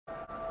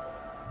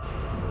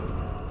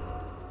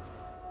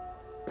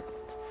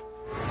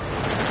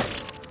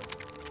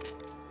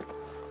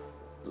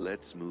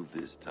Let's move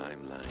this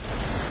timeline.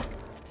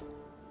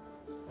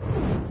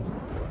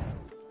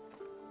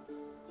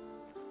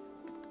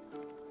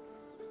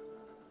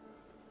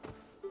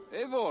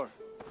 Eivor,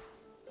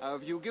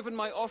 have you given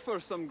my offer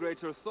some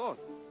greater thought?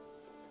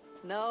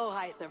 No,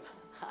 Hytham,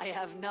 I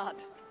have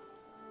not.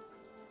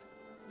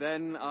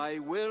 Then I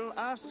will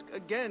ask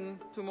again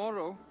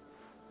tomorrow.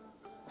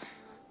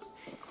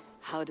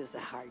 How does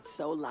a heart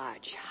so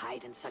large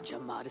hide in such a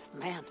modest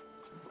man?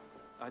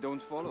 I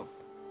don't follow.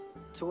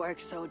 To work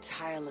so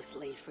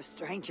tirelessly for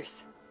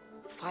strangers.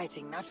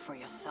 Fighting not for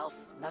yourself,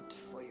 not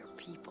for your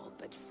people,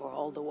 but for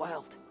all the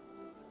world.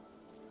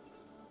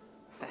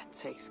 That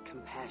takes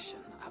compassion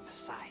of a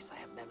size I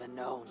have never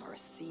known or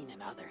seen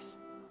in others.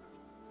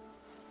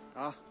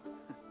 Ah,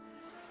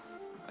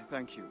 I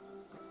thank you.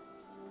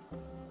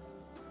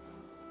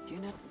 Do you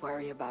not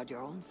worry about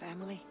your own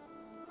family?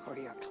 Or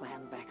your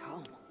clan back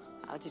home?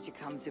 How did you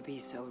come to be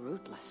so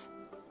rootless?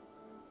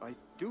 I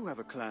do have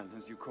a clan,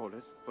 as you call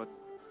it, but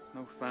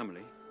no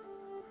family.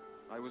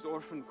 I was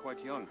orphaned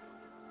quite young.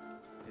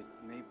 It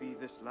may be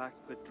this lack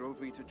that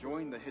drove me to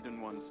join the Hidden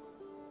Ones.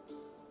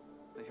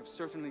 They have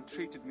certainly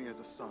treated me as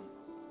a son.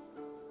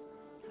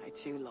 I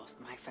too lost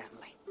my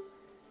family.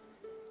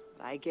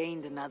 But I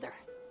gained another.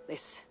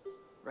 This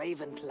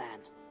Raven clan.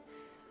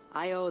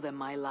 I owe them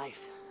my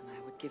life, and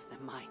I would give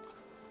them mine.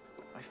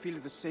 I feel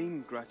the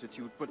same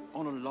gratitude, but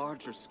on a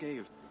larger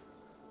scale.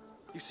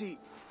 You see,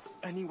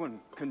 anyone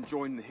can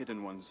join the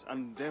Hidden Ones,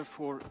 and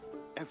therefore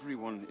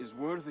everyone is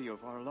worthy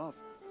of our love.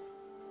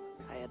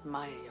 I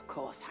admire your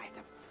cause,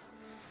 Hytham.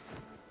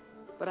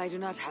 But I do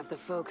not have the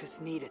focus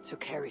needed to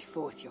carry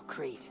forth your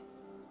creed.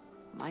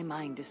 My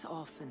mind is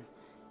often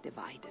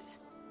divided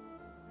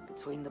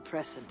between the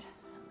present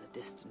and the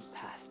distant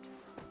past.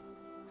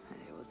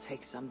 It will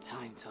take some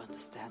time to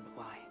understand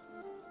why.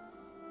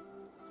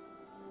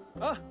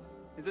 Ah!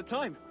 Is it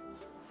time?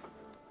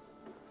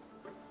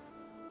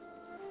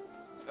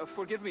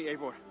 Forgive me,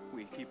 Eivor.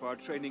 We keep our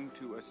training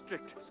to a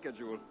strict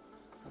schedule.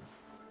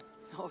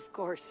 Oh, of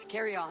course.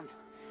 Carry on.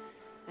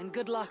 And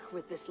good luck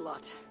with this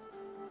lot.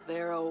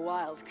 They're a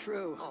wild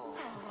crew. Oh.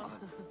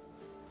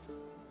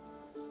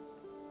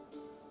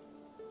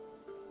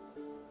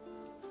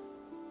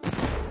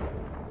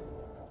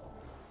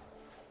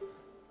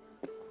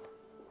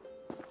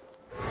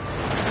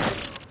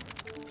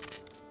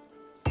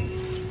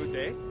 Good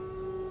day.